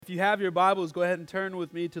you have your Bibles, go ahead and turn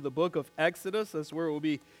with me to the book of Exodus. That's where we'll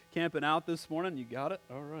be camping out this morning. You got it?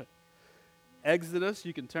 All right. Exodus,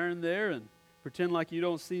 you can turn there and pretend like you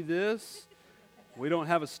don't see this. We don't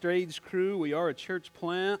have a stage crew. We are a church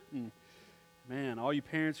plant. And man, all you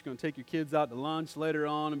parents are going to take your kids out to lunch later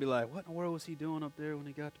on and be like, what in the world was he doing up there when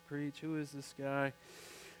he got to preach? Who is this guy?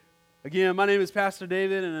 Again, my name is Pastor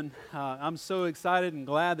David, and I'm so excited and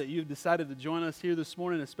glad that you've decided to join us here this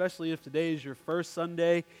morning, especially if today is your first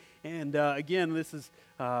Sunday. And again, this is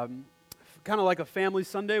kind of like a family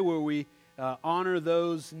Sunday where we honor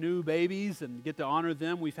those new babies and get to honor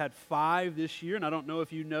them. We've had 5 this year, and I don't know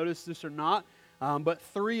if you noticed this or not, but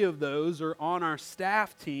 3 of those are on our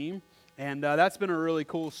staff team, and that's been a really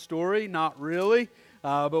cool story. Not really,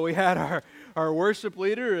 but we had our worship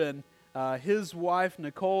leader and his wife,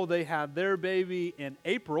 Nicole, they had their baby in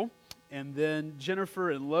April, and then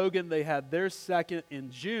Jennifer and Logan, they had their second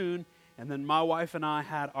in June, and then my wife and I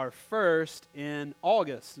had our first in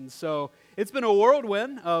August. And so it's been a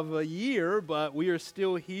whirlwind of a year, but we are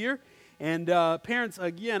still here. And parents,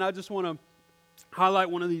 again, I just want to highlight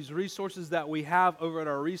one of these resources that we have over at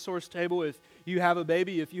our resource table. If you have a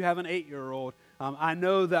baby, if you have an 8-year-old, I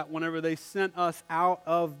know that whenever they sent us out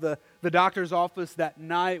of the doctor's office that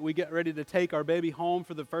night, we get ready to take our baby home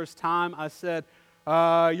for the first time. I said,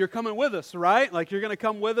 you're coming with us, right? Like, you're going to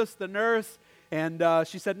come with us, the nurse. And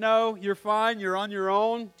she said, no, you're fine. You're on your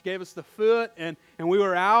own. She gave us the foot, and we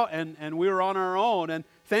were out, and we were on our own. And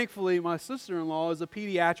thankfully, my sister-in-law is a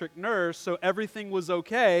pediatric nurse, so everything was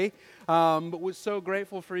okay. But was so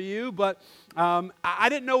grateful for you. But I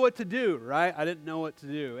didn't know what to do, right? I didn't know what to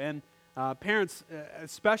do. And parents,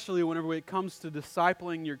 especially whenever it comes to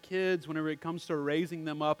discipling your kids, whenever it comes to raising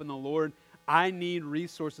them up in the Lord, I need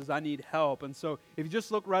resources, I need help. And so if you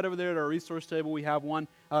just look right over there at our resource table, we have one,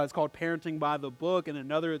 it's called Parenting by the Book, and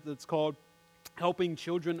another that's called Helping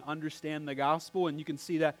Children Understand the Gospel. And you can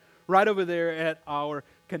see that right over there at our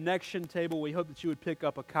connection table. We hope that you would pick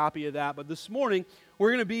up a copy of that. But this morning, we're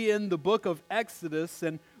going to be in the book of Exodus,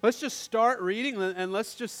 and let's just start reading, and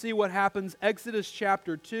let's just see what happens. Exodus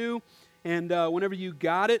chapter 2, and whenever you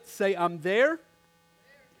got it, say, I'm there.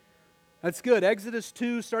 That's good. Exodus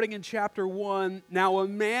 2, starting in chapter 1. Now a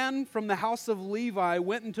man from the house of Levi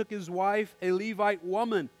went and took his wife, a Levite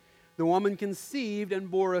woman. The woman conceived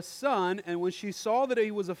and bore a son, and when she saw that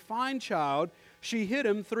he was a fine child, she hid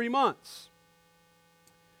him 3 months.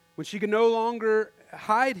 When she could no longer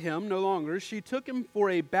hide him, she took him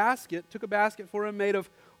for a basket, took a basket for him made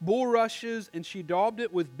of bulrushes, and she daubed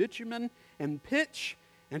it with bitumen and pitch,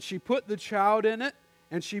 and she put the child in it,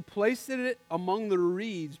 and she placed it among the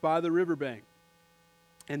reeds by the riverbank.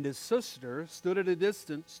 And his sister stood at a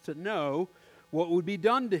distance to know what would be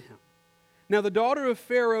done to him. Now the daughter of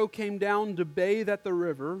Pharaoh came down to bathe at the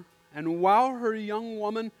river, and while her young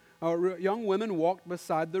women walked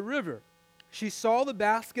beside the river, she saw the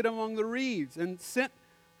basket among the reeds, and sent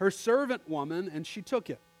her servant woman, and she took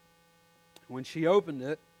it. When she opened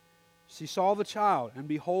it, she saw the child, and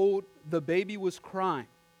behold, the baby was crying.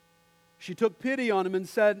 She took pity on him and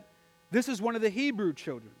said, this is one of the Hebrew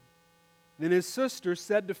children. Then his sister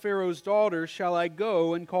said to Pharaoh's daughter, shall I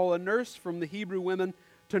go and call a nurse from the Hebrew women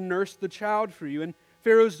to nurse the child for you? And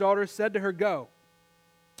Pharaoh's daughter said to her, go.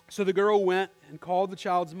 So the girl went and called the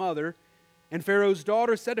child's mother, and Pharaoh's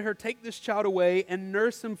daughter said to her, take this child away and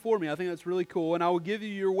nurse him for me. I think that's really cool, and I will give you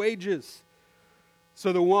your wages.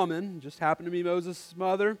 So the woman, just happened to be Moses'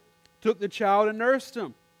 mother, took the child and nursed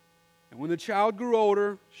him. And when the child grew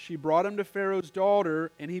older, she brought him to Pharaoh's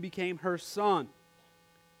daughter, and he became her son.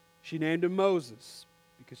 She named him Moses,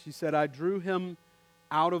 because she said, I drew him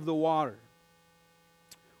out of the water.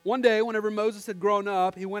 One day, whenever Moses had grown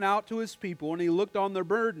up, he went out to his people, and he looked on their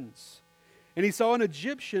burdens. And he saw an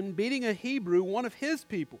Egyptian beating a Hebrew, one of his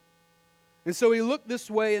people. And so he looked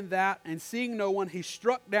this way and that, and seeing no one, he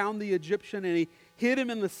struck down the Egyptian, and he hid him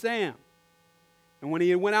in the sand. And when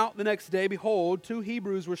he went out the next day, behold, 2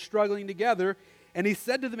 Hebrews were struggling together. And he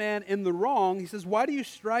said to the man in the wrong, he says, why do you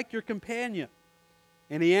strike your companion?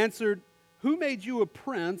 And he answered, who made you a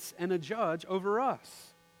prince and a judge over us?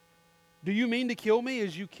 Do you mean to kill me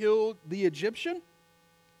as you killed the Egyptian?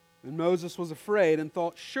 And Moses was afraid and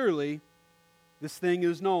thought, surely this thing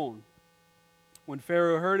is known. When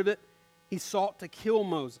Pharaoh heard of it, he sought to kill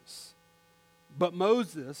Moses. But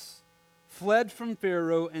Moses fled from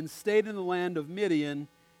Pharaoh and stayed in the land of Midian,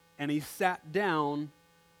 and he sat down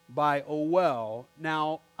by a well.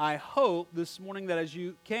 Now, I hope this morning that as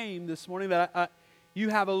you came this morning that you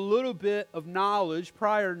have a little bit of knowledge,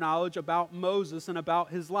 prior knowledge about Moses and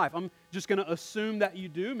about his life. I'm just going to assume that you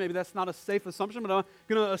do. Maybe that's not a safe assumption, but I'm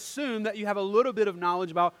going to assume that you have a little bit of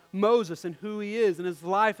knowledge about Moses and who he is and his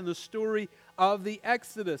life and the story of the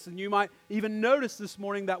Exodus. And you might even notice this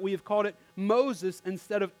morning that we have called it Moses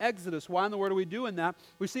instead of Exodus. Why in the world are we doing that?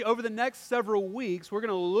 We see over the next several weeks, we're going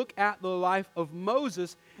to look at the life of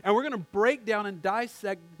Moses, and we're going to break down and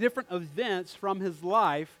dissect different events from his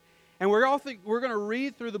life. And we're going to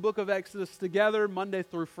read through the book of Exodus together Monday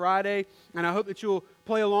through Friday, and I hope that you'll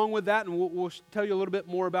play along with that, and we'll tell you a little bit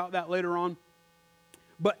more about that later on.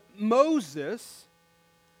 But Moses,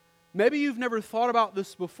 maybe you've never thought about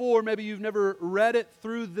this before, maybe you've never read it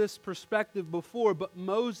through this perspective before, but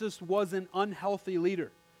Moses was an unhealthy leader.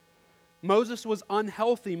 Moses was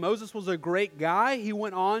unhealthy. Moses was a great guy. He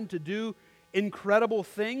went on to do incredible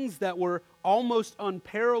things that were almost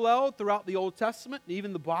unparalleled throughout the Old Testament and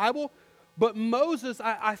even the Bible. But Moses,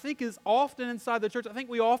 I think, is often inside the church. I think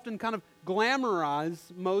we often kind of glamorize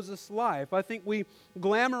Moses' life. I think we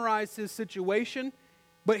glamorize his situation.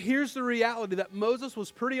 But here's the reality, that Moses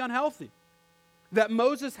was pretty unhealthy. That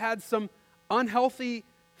Moses had some unhealthy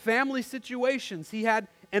family situations. He had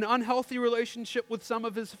an unhealthy relationship with some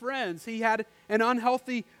of his friends. He had an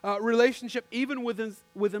unhealthy relationship even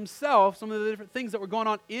with himself, some of the different things that were going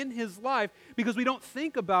on in his life, because we don't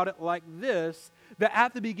think about it like this, that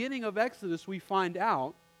at the beginning of Exodus we find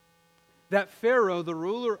out that Pharaoh, the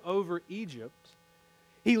ruler over Egypt,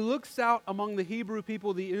 he looks out among the Hebrew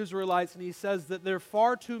people, the Israelites, and he says that they're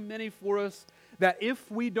far too many for us, that if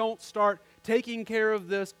we don't start taking care of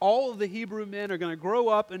this, all of the Hebrew men are going to grow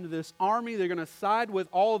up into this army. They're going to side with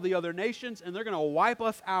all of the other nations, and they're going to wipe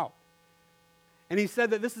us out. And he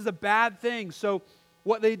said that this is a bad thing. So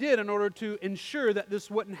what they did in order to ensure that this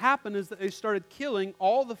wouldn't happen is that they started killing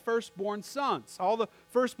all the firstborn sons, all the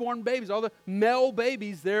firstborn babies, all the male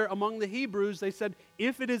babies there among the Hebrews. They said,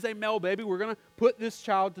 if it is a male baby, we're going to put this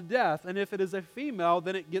child to death. And if it is a female,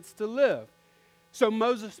 then it gets to live. So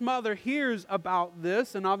Moses' mother hears about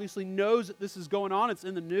this and obviously knows that this is going on. It's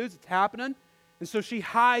in the news. It's happening. And so she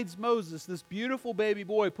hides Moses, this beautiful baby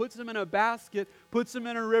boy, puts him in a basket, puts him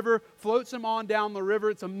in a river, floats him on down the river.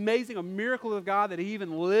 It's amazing, a miracle of God that he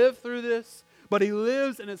even lived through this. But he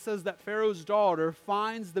lives, and it says that Pharaoh's daughter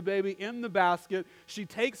finds the baby in the basket. She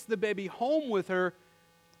takes the baby home with her,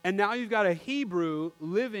 and now you've got a Hebrew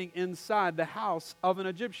living inside the house of an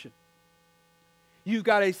Egyptian. You've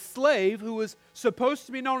got a slave who was supposed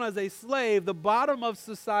to be known as a slave, the bottom of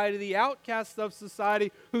society, the outcast of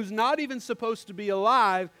society, who's not even supposed to be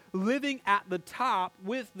alive, living at the top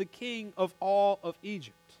with the king of all of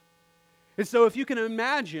Egypt. And so if you can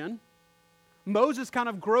imagine, Moses kind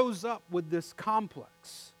of grows up with this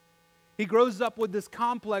complex. He grows up with this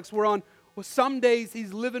complex where on some days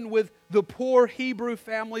he's living with the poor Hebrew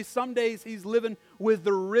family. Some days he's living with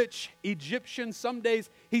the rich Egyptians. Some days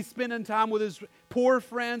he's spending time with his poor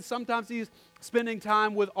friends. Sometimes he's spending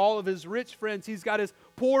time with all of his rich friends. He's got his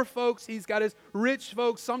poor folks. He's got his rich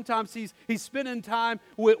folks. Sometimes he's spending time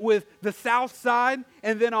with the south side.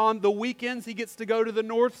 And then on the weekends he gets to go to the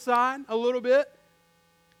north side a little bit.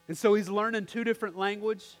 And so he's learning two different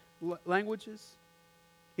languages.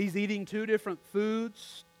 He's eating two different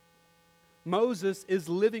foods. Moses is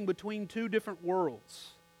living between two different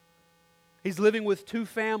worlds. He's living with two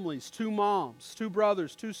families, two moms, two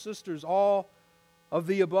brothers, two sisters, all of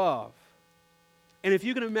the above. And if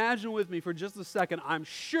you can imagine with me for just a second, I'm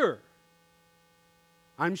sure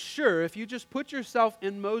if you just put yourself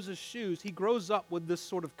in Moses' shoes, he grows up with this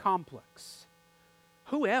sort of complex.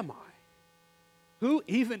 Who am I? Who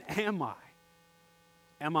even am I?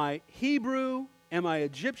 Am I Hebrew? Am I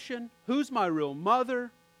Egyptian? Who's my real mother?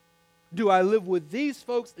 Do I live with these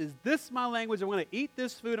folks? Is this my language? I'm going to eat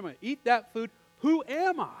this food. I'm going to eat that food. Who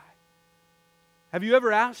am I? Have you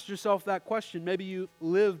ever asked yourself that question? Maybe you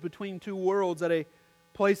live between two worlds at a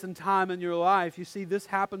place and time in your life. You see, this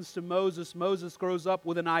happens to Moses. Moses grows up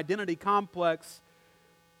with an identity complex.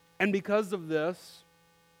 And because of this,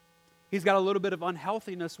 he's got a little bit of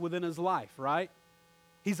unhealthiness within his life, right?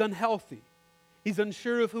 He's unhealthy. He's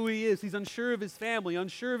unsure of who he is. He's unsure of his family,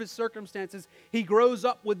 unsure of his circumstances. He grows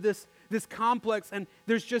up with this complex, and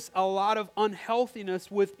there's just a lot of unhealthiness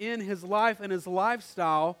within his life and his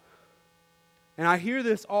lifestyle. And I hear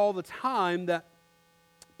this all the time, that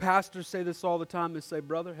pastors say this all the time. They say,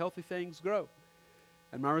 brother, healthy things grow.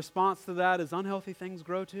 And my response to that is, unhealthy things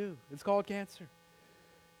grow too. It's called cancer.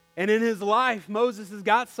 And in his life, Moses has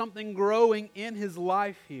got something growing in his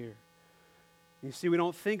life here. You see, we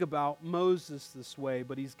don't think about Moses this way,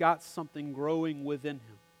 but he's got something growing within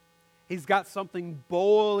him. He's got something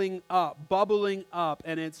boiling up, bubbling up,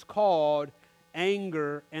 and it's called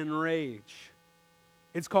anger and rage.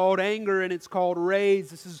 It's called anger and it's called rage.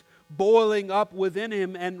 This is boiling up within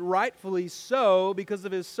him, and rightfully so because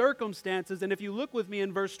of his circumstances. And if you look with me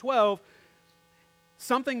in verse 12,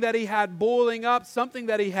 something that he had boiling up, something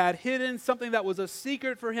that he had hidden, something that was a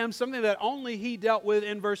secret for him, something that only he dealt with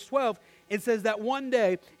in verse 12. It says that one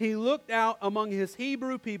day he looked out among his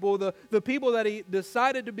Hebrew people, the people that he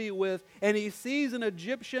decided to be with, and he sees an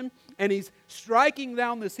Egyptian, and he's striking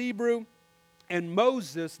down this Hebrew, and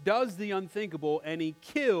Moses does the unthinkable, and he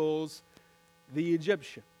kills the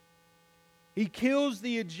Egyptian. He kills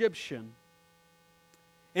the Egyptian,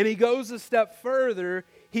 and he goes a step further.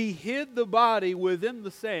 He hid the body within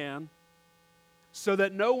the sand so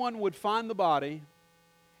that no one would find the body,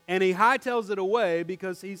 and he hightails it away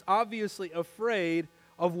because he's obviously afraid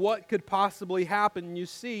of what could possibly happen. You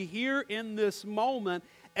see, here in this moment,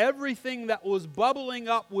 everything that was bubbling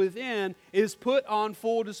up within is put on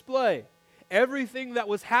full display. Everything that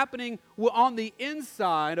was happening on the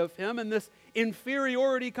inside of him, and this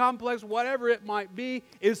inferiority complex, whatever it might be,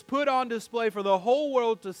 is put on display for the whole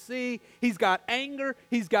world to see. He's got anger,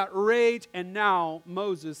 he's got rage, and now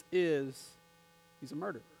Moses he's a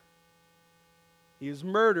murderer. He has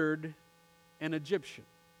murdered an Egyptian.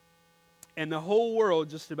 And the whole world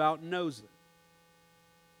just about knows it.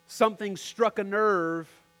 Something struck a nerve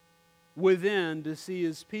within to see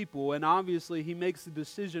his people, and obviously he makes the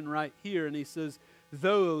decision right here, and he says,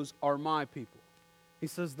 those are my people. He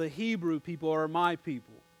says, the Hebrew people are my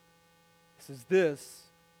people. He says, this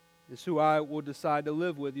is who I will decide to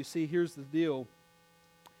live with. You see, here's the deal,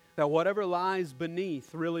 that whatever lies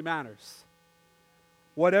beneath really matters.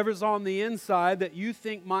 Whatever's on the inside that you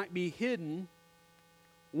think might be hidden,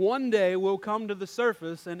 one day will come to the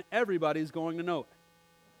surface and everybody's going to know it.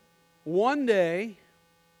 One day,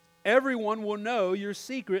 everyone will know your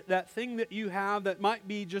secret, that thing that you have that might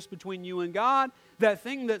be just between you and God, that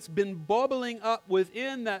thing that's been bubbling up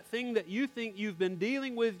within, that thing that you think you've been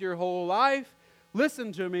dealing with your whole life.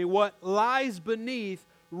 Listen to me, what lies beneath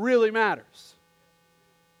really matters.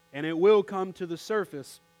 And it will come to the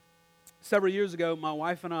surface. Several years ago, my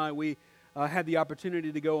wife and I, we had the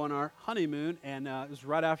opportunity to go on our honeymoon, and it was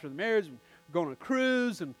right after the marriage. We were going on a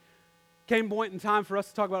cruise, and came point in time for us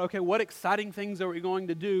to talk about, okay, what exciting things are we going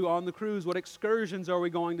to do on the cruise? What excursions are we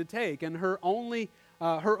going to take? And her only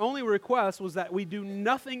request was that we do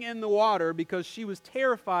nothing in the water because she was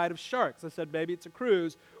terrified of sharks. I said, baby, it's a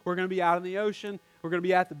cruise. We're going to be out in the ocean. We're going to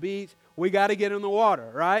be at the beach. We got to get in the water,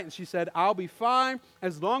 right? And she said, I'll be fine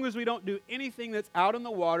as long as we don't do anything that's out in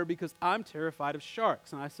the water because I'm terrified of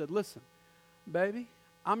sharks. And I said, listen, baby,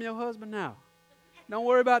 I'm your husband now. Don't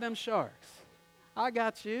worry about them sharks. I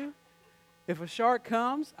got you. If a shark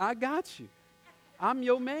comes, I got you. I'm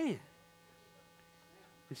your man.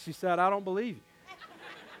 And she said, I don't believe you.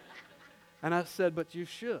 And I said, but you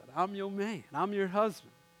should. I'm your man. I'm your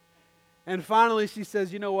husband. And finally she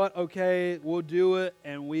says, you know what? Okay, we'll do it.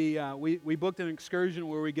 And we booked an excursion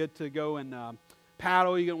where we get to go and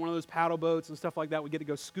paddle. You get one of those paddle boats and stuff like that. We get to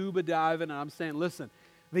go scuba diving. And I'm saying, listen,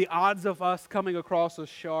 the odds of us coming across a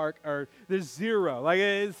shark there's zero. Like,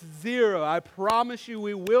 it's zero. I promise you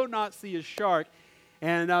we will not see a shark.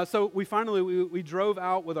 And so we finally drove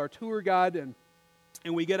out with our tour guide, and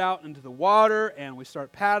we get out into the water, and we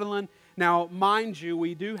start paddling. Now, mind you,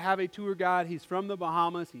 we do have a tour guide. He's from the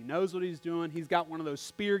Bahamas. He knows what he's doing. He's got one of those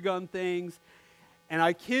spear gun things. And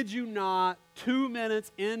I kid you not, 2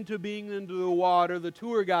 minutes into being into the water, the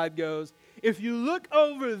tour guide goes, if you look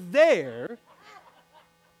over there.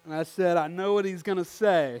 And I said, I know what he's going to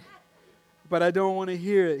say, but I don't want to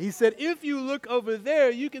hear it. He said, if you look over there,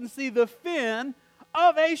 you can see the fin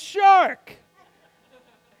of a shark.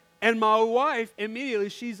 And my wife, immediately,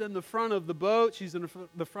 she's in the front of the boat, she's in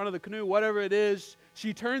the front of the canoe, whatever it is,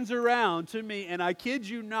 she turns around to me, and I kid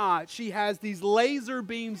you not, she has these laser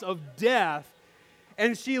beams of death,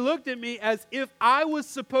 and she looked at me as if I was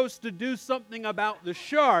supposed to do something about the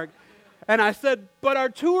shark. And I said, but our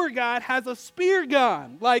tour guide has a spear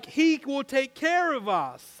gun. Like, he will take care of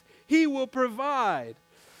us. He will provide.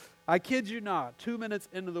 I kid you not, 2 minutes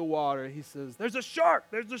into the water, he says, there's a shark,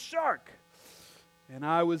 there's a shark. And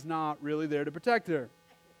I was not really there to protect her.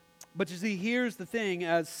 But you see, here's the thing.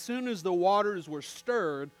 As soon as the waters were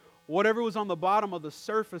stirred, whatever was on the bottom of the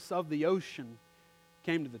surface of the ocean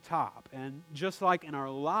came to the top. And just like in our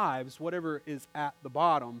lives, whatever is at the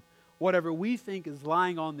bottom, whatever we think is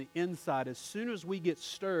lying on the inside, as soon as we get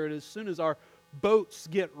stirred, as soon as our boats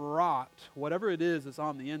get rocked, whatever it is that's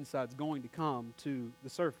on the inside is going to come to the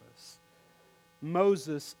surface.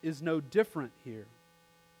 Moses is no different here.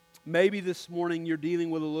 Maybe this morning you're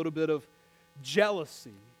dealing with a little bit of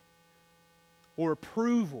jealousy or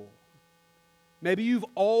approval. Maybe you've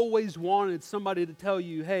always wanted somebody to tell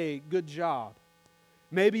you, hey, good job.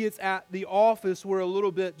 Maybe it's at the office we're a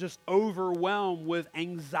little bit just overwhelmed with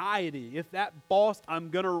anxiety. If that boss, I'm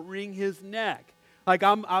going to wring his neck. Like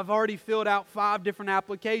I've already filled out 5 different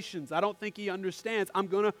applications. I don't think he understands. I'm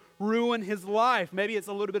going to ruin his life. Maybe it's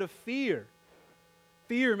a little bit of fear.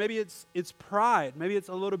 Maybe it's pride. Maybe it's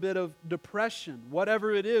a little bit of depression.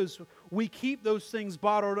 Whatever it is, we keep those things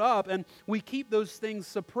bottled up and we keep those things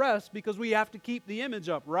suppressed because we have to keep the image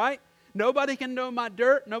up, right? Nobody can know my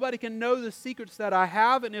dirt. Nobody can know the secrets that I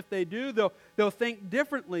have. And if they do, they'll think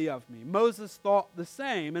differently of me. Moses thought the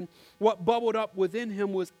same. And what bubbled up within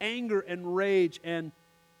him was anger and rage. And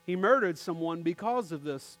he murdered someone because of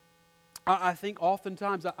this. I think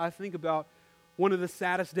oftentimes I think about one of the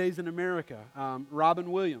saddest days in America.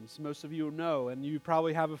 Robin Williams, most of you know. And you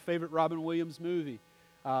probably have a favorite Robin Williams movie.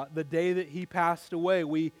 The day that he passed away,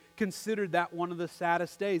 we considered that one of the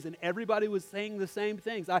saddest days. And everybody was saying the same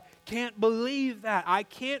things. I can't believe that. I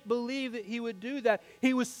can't believe that he would do that.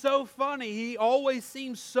 He was so funny. He always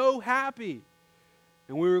seemed so happy.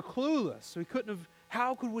 And we were clueless. We couldn't have,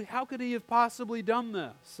 how could he have possibly done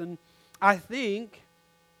this? And I think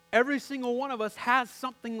every single one of us has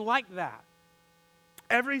something like that.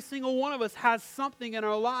 Every single one of us has something in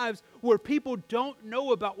our lives where people don't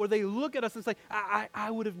know about, where they look at us and say,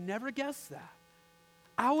 I would have never guessed that.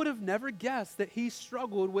 I would have never guessed that he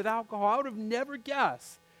struggled with alcohol. I would have never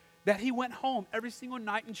guessed that he went home every single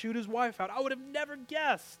night and chewed his wife out. I would have never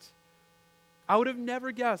guessed. I would have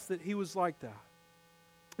never guessed that he was like that.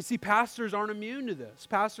 You see, pastors aren't immune to this.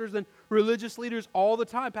 Pastors and religious leaders all the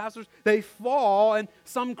time. Pastors, they fall and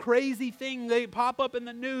some crazy thing, they pop up in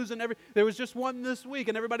the news and there was just one this week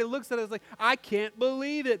and everybody looks at it and is like, I can't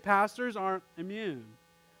believe it. Pastors aren't immune.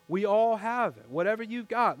 We all have it. Whatever you've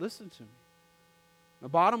got, listen to me. The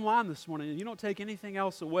bottom line this morning, you don't take anything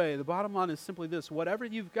else away. The bottom line is simply this. Whatever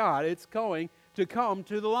you've got, it's going to come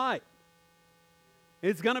to the light.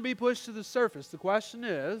 It's going to be pushed to the surface. The question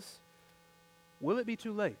is, will it be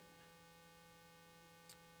too late?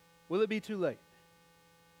 Will it be too late?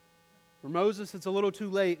 For Moses, it's a little too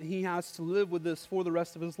late. He has to live with this for the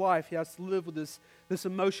rest of his life. He has to live with this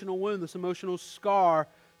emotional wound, this emotional scar,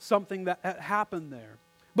 something that happened there.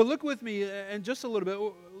 But look with me in just a little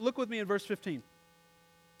bit. Look with me in verse 15.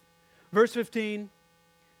 Verse 15,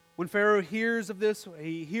 when Pharaoh hears of this,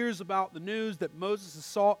 he hears about the news that Moses has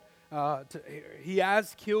sought, he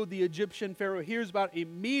has killed the Egyptian. Pharaoh hears about it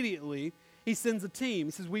immediately. He sends a team.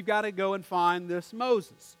 He says, we've got to go and find this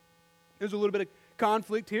Moses. There's a little bit of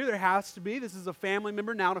conflict here. There has to be. This is a family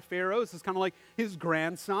member now to Pharaoh. This is kind of like his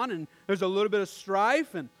grandson, and there's a little bit of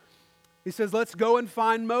strife. And he says, let's go and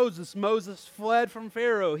find Moses. Moses fled from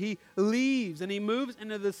Pharaoh. He leaves, and he moves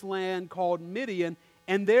into this land called Midian,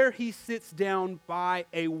 and there he sits down by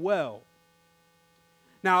a well.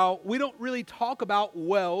 Now, we don't really talk about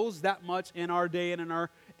wells that much in our day and in our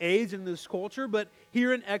age in this culture, but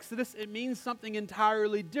here in Exodus, it means something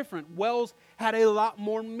entirely different. Wells had a lot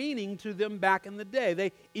more meaning to them back in the day.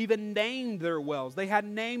 They even named their wells. They had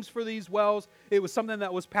names for these wells. It was something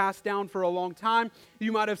that was passed down for a long time.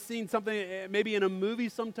 You might have seen something maybe in a movie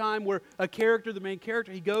sometime where a character, the main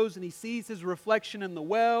character, he goes and he sees his reflection in the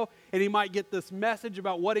well, and he might get this message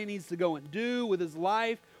about what he needs to go and do with his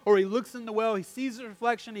life. Or he looks in the well, he sees the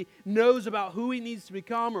reflection, he knows about who he needs to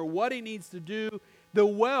become or what he needs to do. The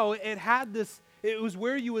well, it was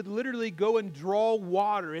where you would literally go and draw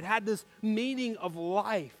water. It had this meaning of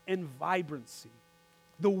life and vibrancy.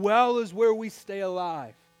 The well is where we stay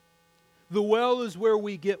alive. The well is where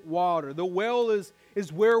we get water. The well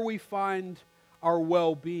is where we find our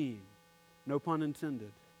well-being. No pun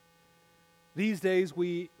intended. These days,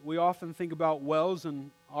 we often think about wells,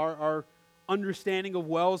 and our understanding of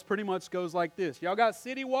wells pretty much goes like this. Y'all got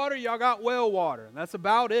city water, y'all got well water. And that's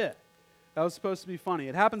about it. That was supposed to be funny.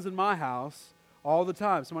 It happens in my house all the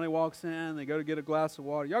time. Somebody walks in, they go to get a glass of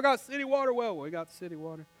water. Y'all got city water? Well, we got city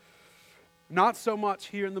water. Not so much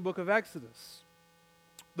here in the book of Exodus.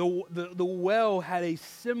 The well had a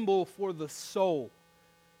symbol for the soul.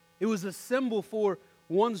 It was a symbol for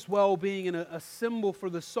one's well-being and a symbol for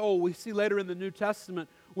the soul. We see later in the New Testament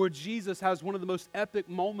where Jesus has one of the most epic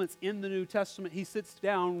moments in the New Testament. He sits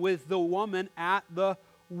down with the woman at the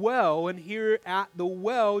well, and here at the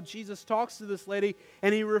well, Jesus talks to this lady,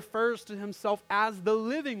 and he refers to himself as the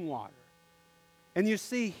living water. And you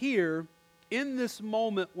see here, in this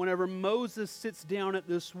moment, whenever Moses sits down at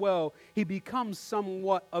this well, he becomes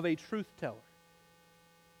somewhat of a truth teller.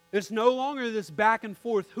 It's no longer this back and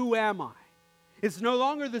forth, who am I? It's no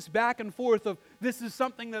longer this back and forth of, this is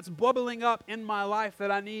something that's bubbling up in my life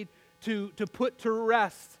that I need to put to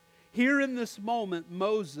rest. Here in this moment,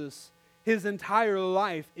 Moses, his entire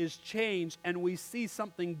life is changed, and we see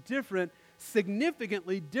something different,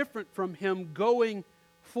 significantly different from him going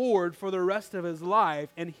forward for the rest of his life.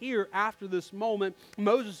 And here, after this moment,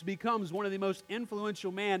 Moses becomes one of the most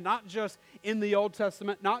influential men, not just in the Old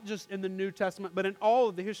Testament, not just in the New Testament, but in all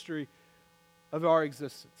of the history of our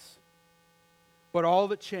existence. But all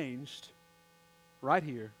of it changed right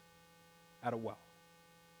here at a well,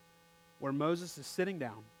 where Moses is sitting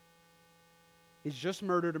down. He's just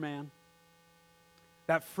murdered a man.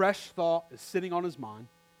 That fresh thought is sitting on his mind.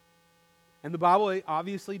 And the Bible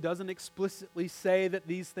obviously doesn't explicitly say that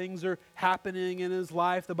these things are happening in his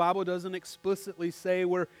life. The Bible doesn't explicitly say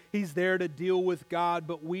where he's there to deal with God.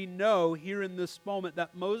 But we know here in this moment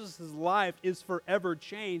that Moses' life is forever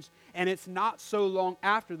changed. And it's not so long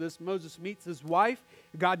after this Moses meets his wife.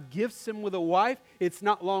 God gifts him with a wife. It's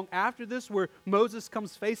not long after this where Moses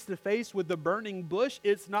comes face to face with the burning bush.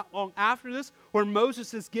 It's not long after this where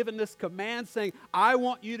Moses is given this command saying, I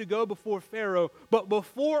want you to go before Pharaoh. But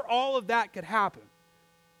before all of that could happen,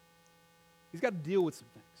 he's got to deal with some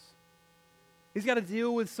things. He's got to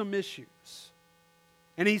deal with some issues.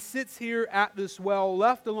 And he sits here at this well,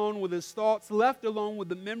 left alone with his thoughts, left alone with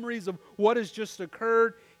the memories of what has just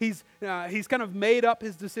occurred. He's kind of made up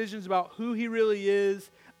his decisions about who he really is.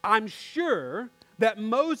 I'm sure that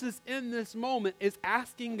Moses in this moment is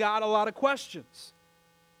asking God a lot of questions.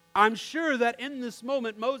 I'm sure that in this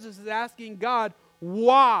moment Moses is asking God,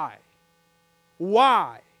 why?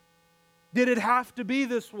 Why did it have to be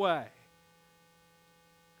this way?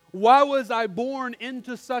 Why was I born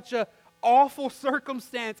into such an awful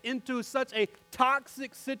circumstance, into such a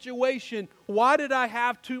toxic situation? Why did I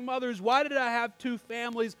have two mothers? Why did I have two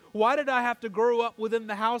families? Why did I have to grow up within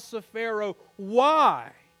the house of Pharaoh?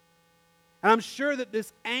 Why? And I'm sure that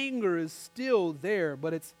this anger is still there,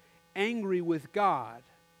 but it's angry with God.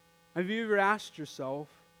 Have you ever asked yourself,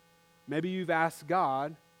 maybe you've asked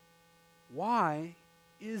God, why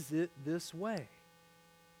is it this way?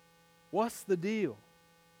 What's the deal?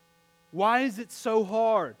 Why is it so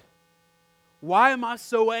hard? Why am I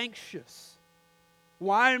so anxious?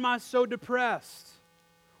 Why am I so depressed?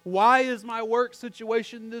 Why is my work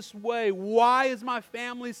situation this way? Why is my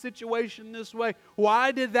family situation this way?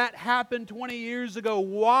 Why did that happen 20 years ago?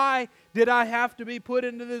 Why did I have to be put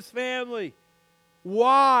into this family?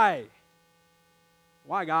 Why?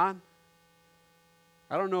 Why, God?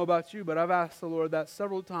 I don't know about you, but I've asked the Lord that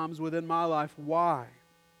several times within my life. Why?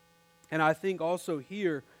 And I think also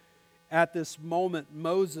here at this moment,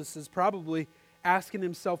 Moses is probably asking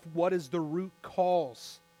himself, what is the root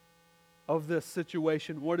cause of this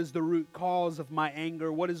situation? What is the root cause of my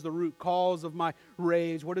anger? What is the root cause of my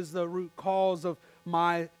rage? What is the root cause of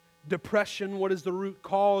my depression? What is the root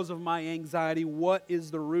cause of my anxiety? What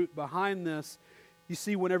is the root behind this? You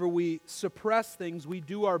see, whenever we suppress things, we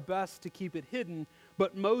do our best to keep it hidden.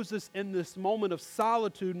 But Moses, in this moment of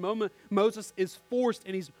solitude, Moses is forced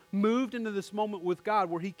and he's moved into this moment with God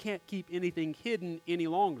where he can't keep anything hidden any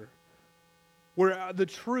longer, where the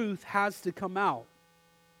truth has to come out.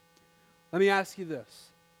 Let me ask you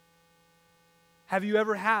this. Have you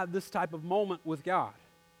ever had this type of moment with God?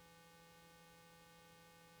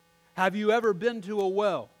 Have you ever been to a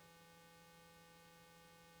well?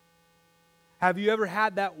 Have you ever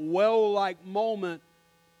had that well-like moment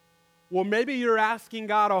where maybe you're asking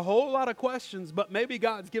God a whole lot of questions, but maybe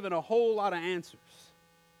God's given a whole lot of answers?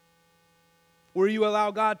 Where you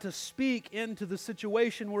allow God to speak into the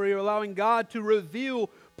situation, where you're allowing God to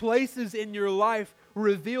reveal places in your life,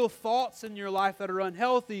 reveal thoughts in your life that are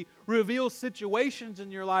unhealthy, reveal situations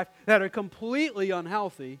in your life that are completely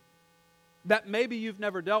unhealthy, that maybe you've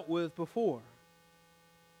never dealt with before.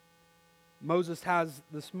 Moses has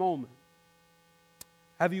this moment.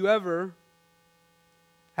 Have you ever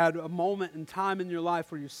had a moment in time in your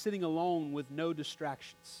life where you're sitting alone with no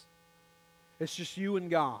distractions? It's just you and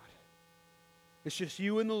God. It's just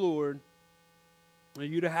you and the Lord, and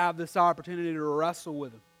you to have this opportunity to wrestle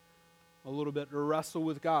with Him a little bit, to wrestle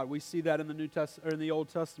with God. We see that in the New Testament or in the Old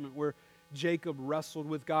Testament, where Jacob wrestled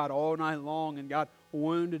with God all night long, and God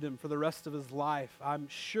wounded him for the rest of his life. I'm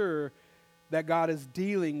sure that God is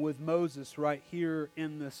dealing with Moses right here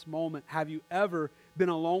in this moment. Have you ever been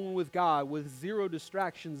alone with God with zero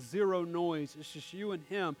distractions, zero noise? It's just you and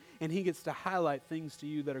Him, and He gets to highlight things to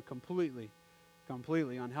you that are completely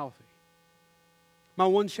unhealthy. My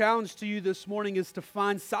one challenge to you this morning is to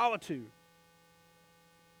find solitude.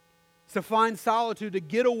 To find solitude, to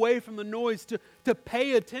get away from the noise, to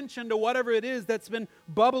pay attention to whatever it is that's been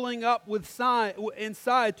bubbling up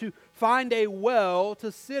inside, to find a well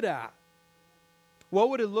to sit at. What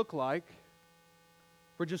would it look like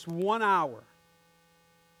for just 1 hour?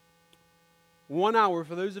 1 hour,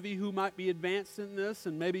 for those of you who might be advanced in this,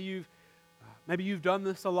 and maybe Maybe you've done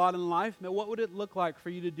this a lot in life. What would it look like for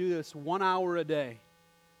you to do this 1 hour a day?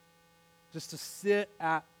 Just to sit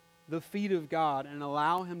at the feet of God and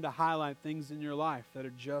allow Him to highlight things in your life that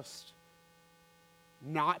are just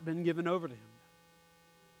not been given over to Him.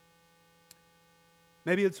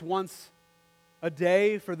 Maybe it's once a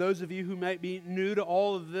day for those of you who might be new to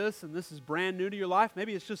all of this and this is brand new to your life.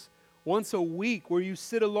 Maybe it's just once a week where you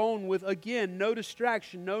sit alone with, again, no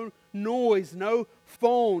distraction, no noise, no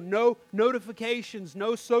phone, no notifications,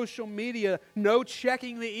 no social media, no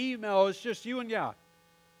checking the email. It's just you and God.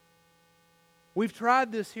 We've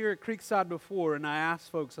tried this here at Creekside before, and I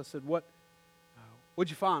asked folks, I said, what'd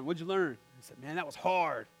you find? What'd you learn? I said, man, that was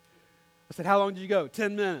hard. I said, how long did you go?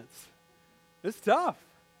 10 minutes. It's tough.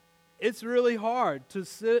 It's really hard to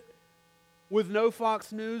sit with no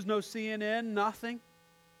Fox News, no CNN, nothing.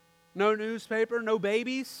 No newspaper, no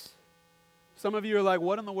babies. Some of you are like,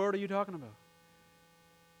 what in the world are you talking about?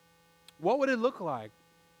 What would it look like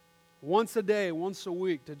once a day, once a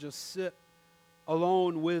week to just sit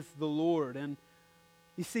alone with the Lord? And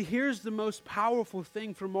you see, here's the most powerful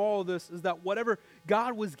thing from all this is that whatever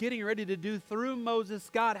God was getting ready to do through Moses,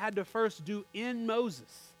 God had to first do in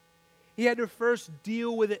Moses. He had to first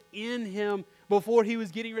deal with it in him before he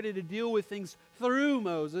was getting ready to deal with things through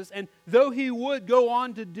Moses. And though he would go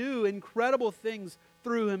on to do incredible things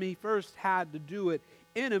through him, he first had to do it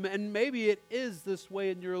in him. And maybe it is this way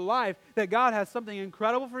in your life that God has something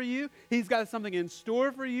incredible for you. He's got something in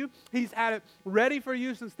store for you. He's had it ready for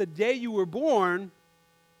you since the day you were born.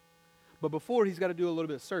 But before, He's got to do a little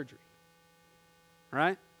bit of surgery.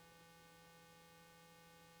 Right?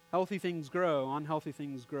 Healthy things grow, unhealthy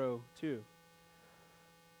things grow too.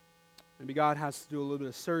 Maybe God has to do a little bit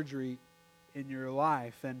of surgery in your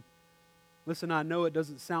life. And listen, I know it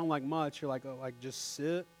doesn't sound like much. You're like, oh, like just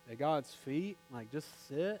sit at God's feet, like just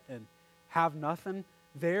sit and have nothing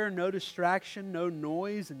there, no distraction, no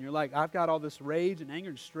noise. And you're like, I've got all this rage and anger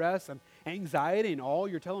and stress and anxiety, and all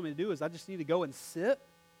you're telling me to do is I just need to go and sit.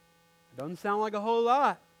 It doesn't sound like a whole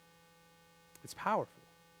lot. It's powerful.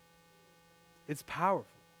 It's powerful.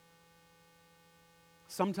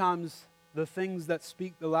 Sometimes the things that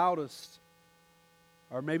speak the loudest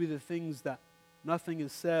are maybe the things that nothing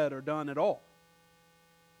is said or done at all.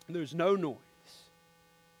 And there's no noise.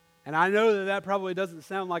 And I know that that probably doesn't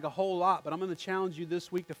sound like a whole lot, but I'm going to challenge you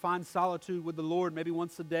this week to find solitude with the Lord maybe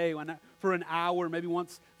once a day for an hour, maybe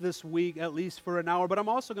once this week at least for an hour. But I'm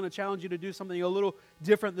also going to challenge you to do something a little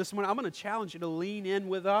different this morning. I'm going to challenge you to lean in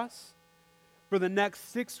with us for the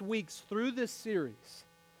next 6 weeks through this series.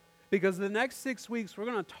 Because the next 6 weeks, we're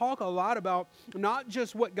going to talk a lot about not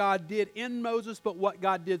just what God did in Moses, but what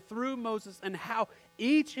God did through Moses and how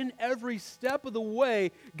each and every step of the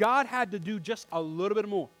way, God had to do just a little bit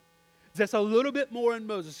more. Just a little bit more in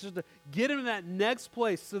Moses, just to get him in that next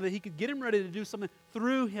place so that He could get him ready to do something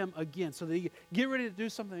through him again, so that He could get ready to do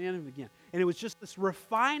something in him again. And it was just this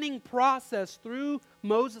refining process through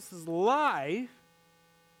Moses' life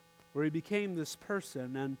where he became this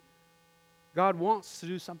person. And God wants to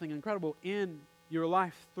do something incredible in your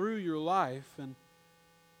life, through your life, and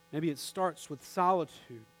maybe it starts with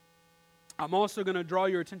solitude. I'm also going to draw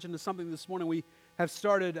your attention to something this morning we have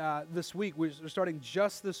started this week. We're starting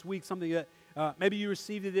just this week, something that maybe you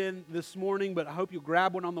received it in this morning, but I hope you'll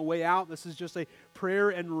grab one on the way out. This is just a prayer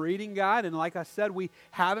and reading guide, and like I said, we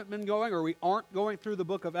haven't been going, or we aren't going through the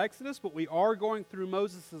book of Exodus, but we are going through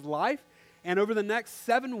Moses' life. And over the next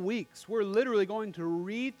 7 weeks, we're literally going to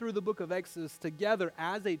read through the book of Exodus together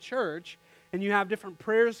as a church. And you have different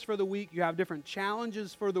prayers for the week. You have different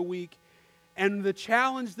challenges for the week. And the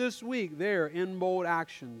challenge this week there in bold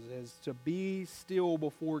actions is to be still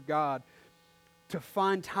before God, to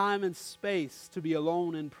find time and space to be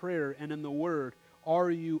alone in prayer and in the Word. Are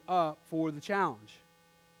you up for the challenge?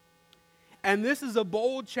 And this is a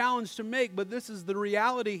bold challenge to make, but this is the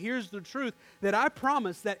reality. Here's the truth, that I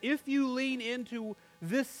promise that if you lean into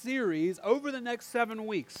this series over the next 7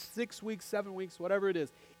 weeks, 6 weeks, 7 weeks, whatever it is,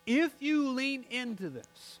 if you lean into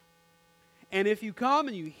this, and if you come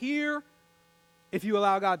and you hear, if you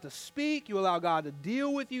allow God to speak, you allow God to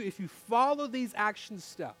deal with you, if you follow these action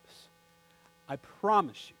steps, I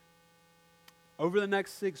promise you, over the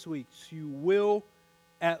next 6 weeks, you will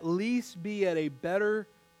at least be at a better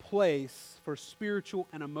place for spiritual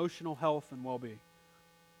and emotional health and well-being.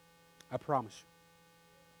 I promise you.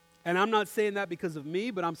 And I'm not saying that because of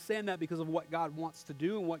me, but I'm saying that because of what God wants to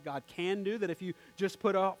do and what God can do, that if you just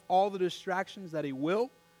put off all the distractions, that He will.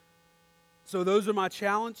 So those are my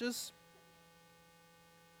challenges.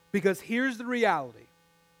 Because here's the reality.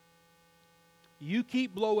 You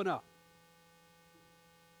keep blowing up.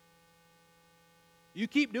 You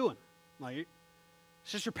keep doing it. Like,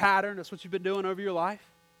 It's just your pattern. That's what you've been doing over your life.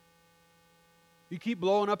 You keep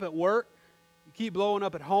blowing up at work. You keep blowing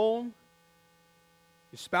up at home.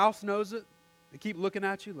 Your spouse knows it. They keep looking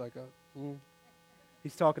at you like,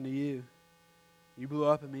 he's talking to you. You blew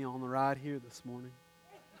up at me on the ride here this morning.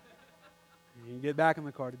 And you get back in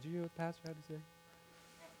the car. Did you hear what the pastor had to say?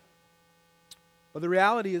 But the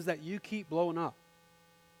reality is that you keep blowing up.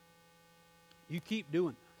 You keep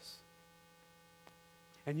doing this.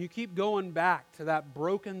 And you keep going back to that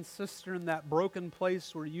broken cistern, that broken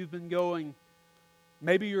place where you've been going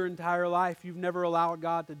maybe your entire life. You've never allowed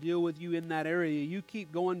God to deal with you in that area. You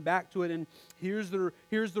keep going back to it, and here's the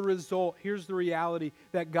result. Here's the reality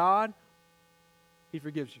that God, He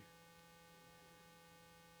forgives you.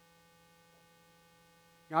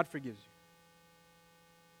 God forgives you.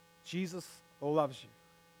 Jesus loves you.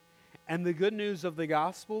 And the good news of the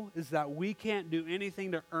gospel is that we can't do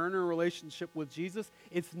anything to earn a relationship with Jesus.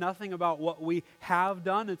 It's nothing about what we have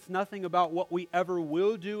done. It's nothing about what we ever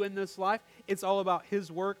will do in this life. It's all about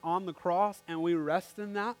His work on the cross, and we rest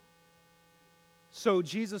in that. So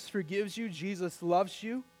Jesus forgives you. Jesus loves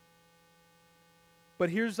you. But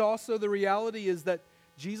here's also the reality is that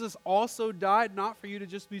Jesus also died not for you to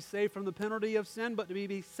just be saved from the penalty of sin, but to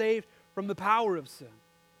be saved from the power of sin.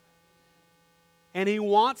 And He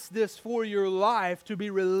wants this for your life to be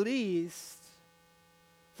released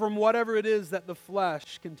from whatever it is that the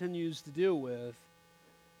flesh continues to deal with.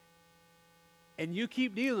 And you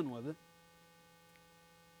keep dealing with it,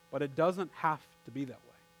 but it doesn't have to be that way.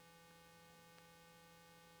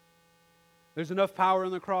 There's enough power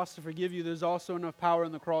in the cross to forgive you. There's also enough power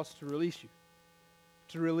in the cross to release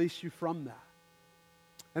you from that.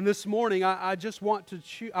 And this morning, I just want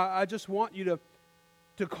you to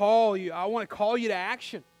call you. I want to call you to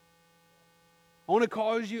action. I want to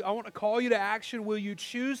call you to action. Will you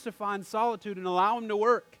choose to find solitude and allow Him to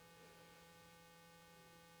work?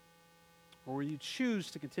 Or will you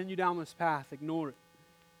choose to continue down this path, ignore it,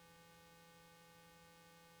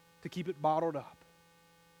 to keep it bottled up,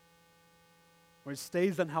 where it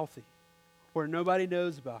stays unhealthy, where nobody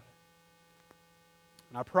knows about it?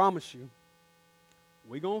 And I promise you,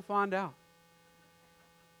 we're going to find out.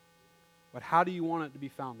 But how do you want it to be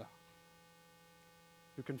found out?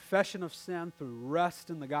 Through confession of sin, through rest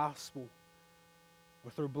in the gospel,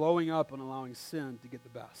 or through blowing up and allowing sin to get the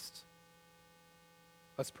best?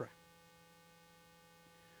 Let's pray.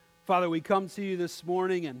 Father, we come to you this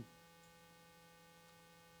morning, and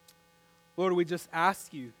Lord, we just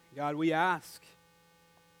ask you, God, we ask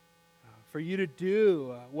for you to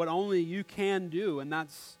do what only you can do, and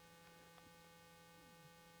that's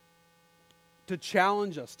to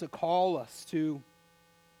challenge us, to call us, to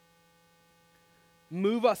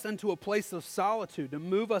move us into a place of solitude, to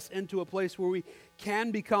move us into a place where we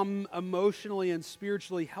can become emotionally and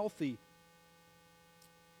spiritually healthy.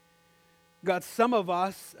 God, some of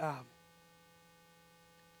us,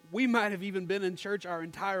 we might have even been in church our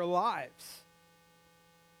entire lives.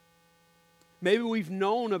 Maybe we've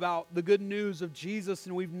known about the good news of Jesus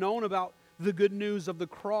and we've known about the good news of the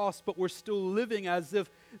cross, but we're still living as if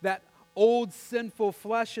that old sinful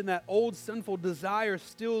flesh and that old sinful desire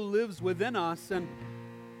still lives within us. And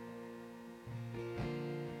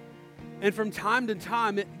from time to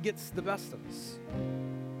time, it gets the best of us.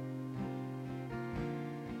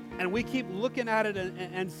 And we keep looking at it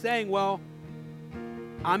and saying, well,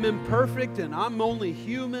 I'm imperfect and I'm only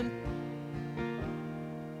human.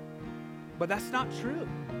 But that's not true.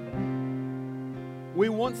 We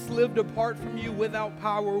once lived apart from you, without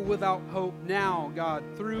power, without hope. Now, God,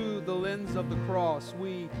 through the lens of the cross,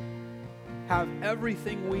 we have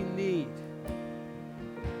everything we need.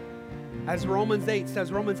 As Romans 8 says,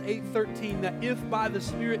 Romans 8:13, that if by the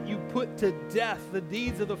Spirit you put to death the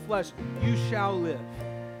deeds of the flesh, you shall live.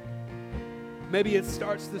 Maybe it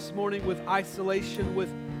starts this morning with isolation, with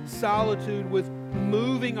solitude, with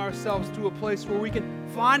moving ourselves to a place where we can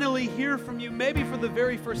finally hear from you, maybe for the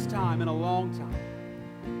very first time in a long time.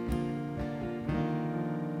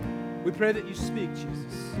 We pray that you speak,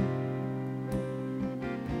 Jesus.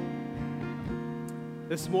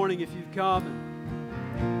 This morning, if you've come,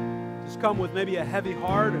 just come with maybe a heavy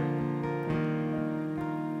heart, or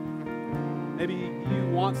maybe you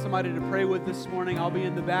want somebody to pray with this morning, I'll be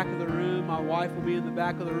in the back of the room. My wife will be in the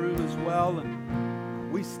back of the room as well,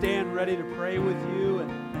 and we stand ready to pray with you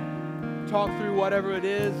and talk through whatever it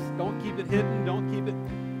is. Don't keep it hidden. Don't keep it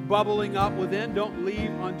bubbling up within. Don't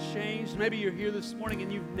leave unchanged. Maybe you're here this morning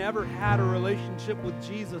and you've never had a relationship with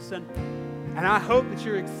Jesus, and I hope that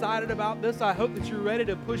you're excited about this. I hope that you're ready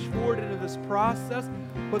to push forward into this process.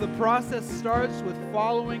 But the process starts with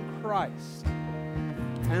following Christ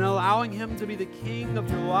and allowing Him to be the King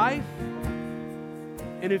of your life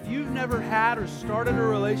And if you've never had or started a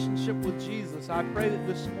relationship with Jesus, I pray that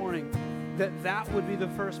this morning that would be the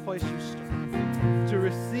first place you start. To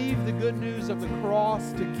receive the good news of the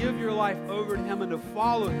cross, to give your life over to Him and to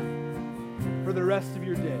follow Him for the rest of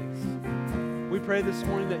your days. We pray this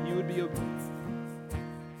morning that you would be obedient.